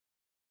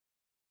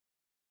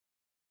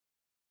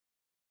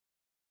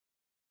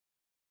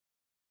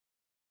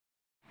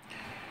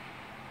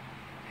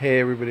Hey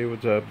everybody,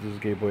 what's up? This is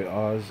Gay Boy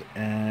Oz,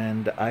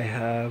 and I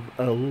have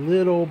a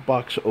little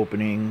box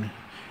opening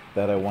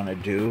that I want to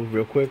do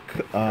real quick.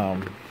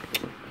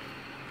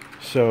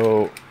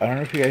 So I don't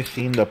know if you guys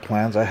seen the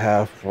plans I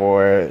have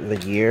for the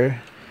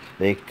year.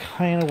 They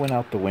kind of went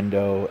out the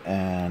window,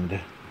 and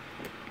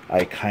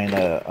I kind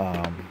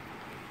of,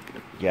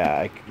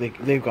 yeah,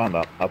 they've gone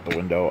out the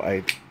window.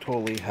 I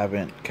totally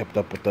haven't kept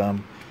up with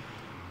them.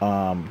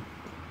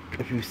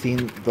 If you've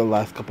seen the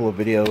last couple of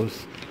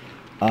videos,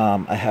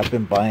 I have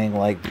been buying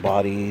like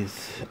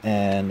bodies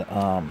and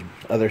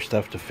other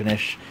stuff to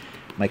finish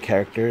my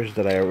characters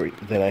that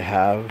I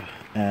have,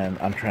 and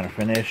I'm trying to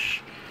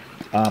finish.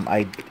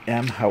 I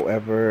am,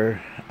 however,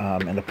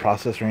 in the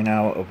process right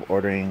now of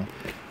ordering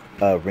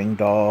a ring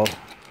doll.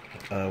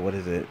 What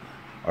is it?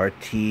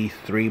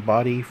 RT3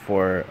 body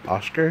for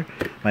Oscar,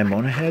 my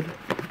Mona head.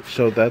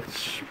 So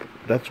that's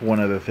one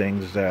of the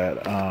things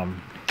that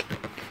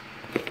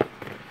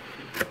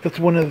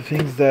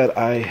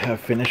I have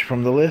finished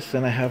from the list,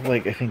 and I have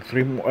like I think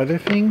 3 more other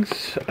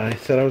things. I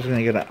said I was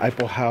gonna get an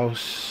Apple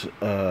House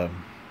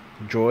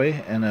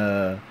Joy and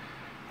a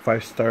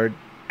 5-star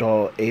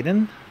doll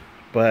Aiden,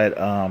 but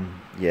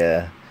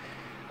yeah,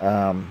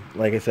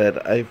 like I said,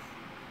 I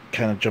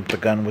kind of jumped the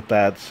gun with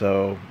that.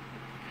 So,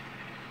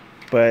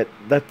 but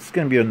that's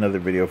gonna be another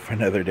video for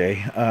another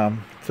day.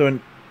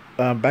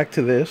 Back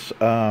to this.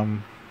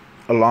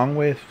 Along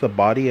with the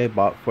body I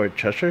bought for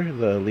Cheshire,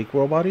 the Leak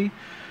World body,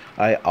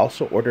 I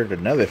also ordered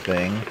another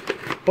thing,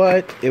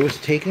 but it was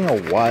taking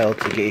a while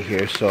to get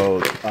here,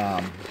 so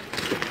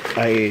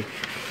I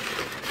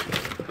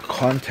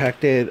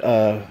contacted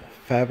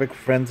Fabric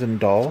Friends and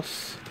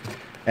Dolls,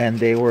 and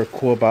they were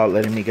cool about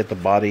letting me get the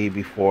body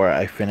before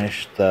I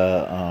finished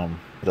the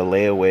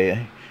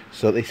layaway.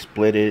 So they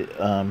split it,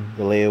 the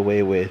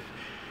layaway with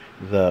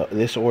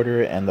this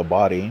order and the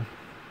body,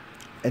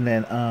 and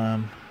then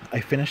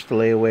I finished the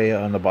layaway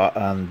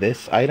on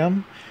this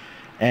item.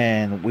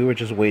 And we were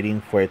just waiting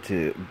for it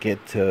to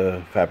get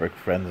to Fabric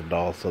Friends and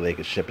Dolls so they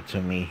could ship it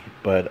to me.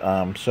 But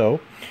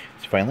so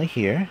it's finally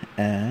here,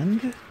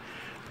 and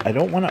I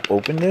don't want to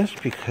open this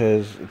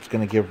because it's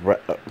gonna give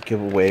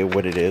away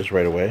what it is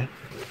right away.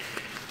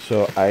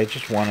 So I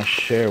just want to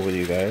share with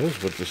you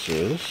guys what this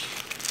is.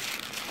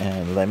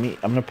 And I'm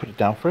gonna put it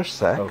down for a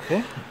sec.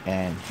 Okay.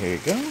 And here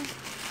you go.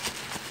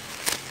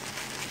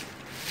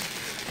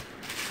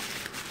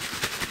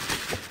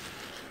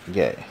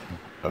 Yay.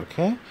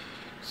 Okay.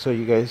 So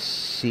you guys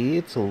see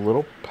it's a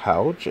little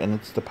pouch, and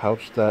it's the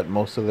pouch that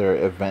most of their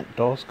event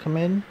dolls come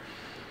in.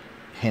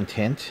 Hint,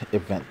 hint,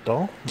 event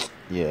doll.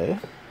 Yeah.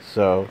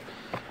 So,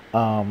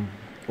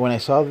 when I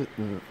saw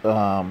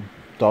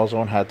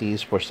Dollzone had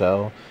these for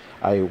sale,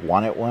 I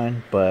wanted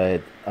one,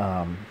 but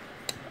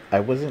I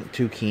wasn't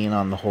too keen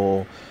on the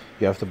whole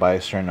you have to buy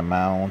a certain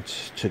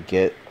amount to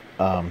get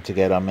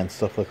them and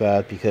stuff like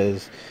that,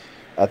 because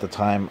at the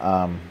time,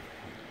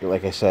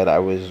 like I said, I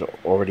was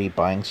already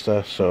buying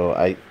stuff, so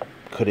I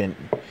couldn't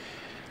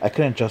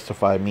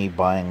justify me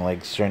buying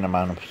like certain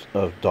amount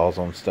of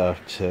Dollzone stuff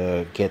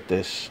to get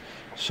this.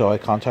 So I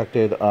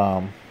contacted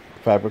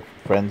Fabric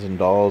Friends and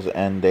Dolls,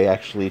 and they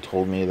actually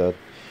told me that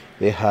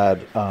they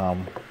had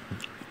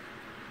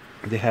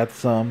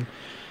some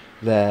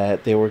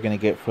that they were gonna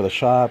get for the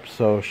shop,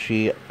 so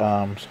she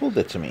sold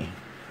it to me.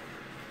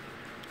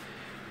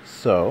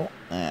 So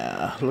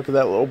look at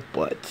that little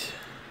butt.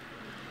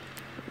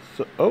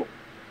 So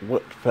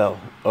what fell?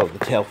 Oh, the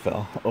tail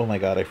fell. Oh my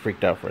god, I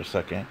freaked out for a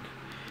second.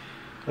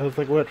 I was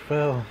like, what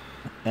fell?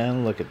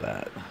 And look at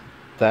that.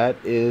 That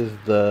is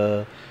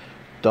the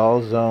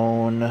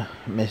Dollzone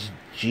Miss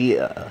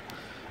Jia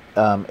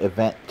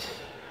event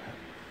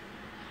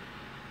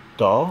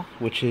doll,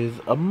 which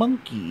is a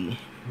monkey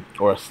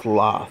or a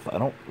sloth. I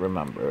don't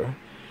remember.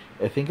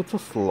 I think it's a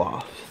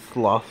sloth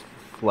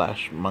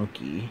slash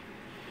monkey.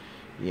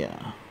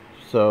 Yeah.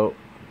 So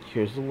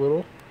here's the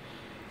little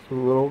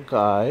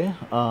guy.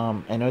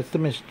 I know it's the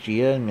Miss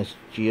Jia, and Miss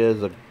Jia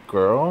is a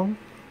girl,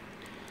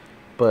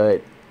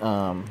 but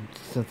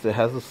since it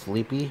has a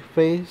sleepy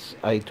face,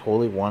 I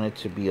totally want it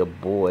to be a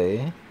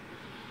boy.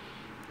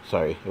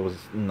 Sorry, it was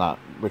not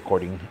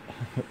recording.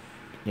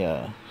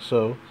 Yeah,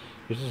 so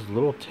there's this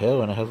little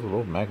tail, and it has a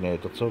little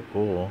magnet. That's so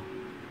cool.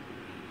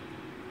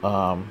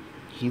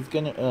 He's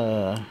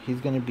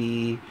gonna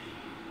be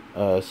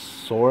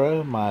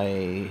Sora,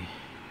 my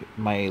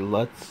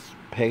Lutz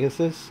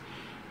Pegasus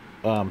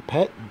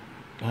pet.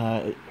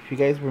 If you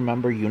guys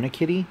remember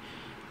Unikitty,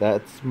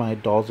 that's my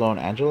Dollzone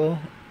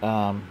Angela.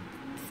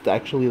 It's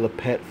actually the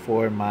pet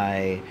for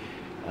my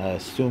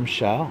Sum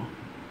Shao,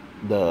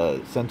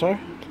 the centaur.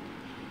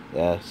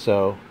 Yeah,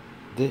 so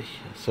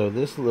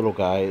this little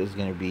guy is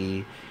gonna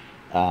be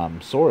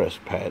Sora's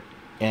pet,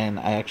 and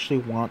I actually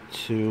want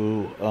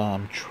to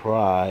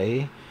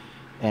try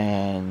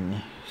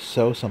and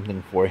sew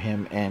something for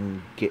him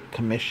and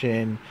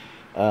commission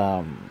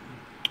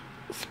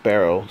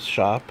Sparrow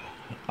shop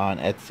on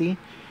Etsy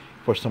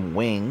for some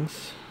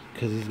wings,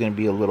 because he's gonna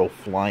be a little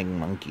flying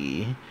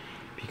monkey,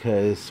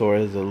 because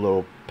Sora's a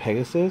little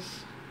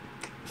Pegasus.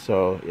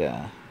 So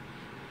yeah,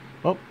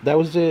 Well, that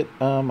was it.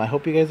 I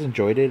hope you guys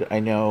enjoyed it. I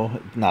know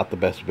not the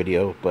best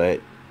video, but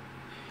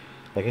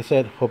like I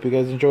said, hope you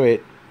guys enjoy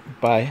it.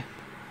 Bye.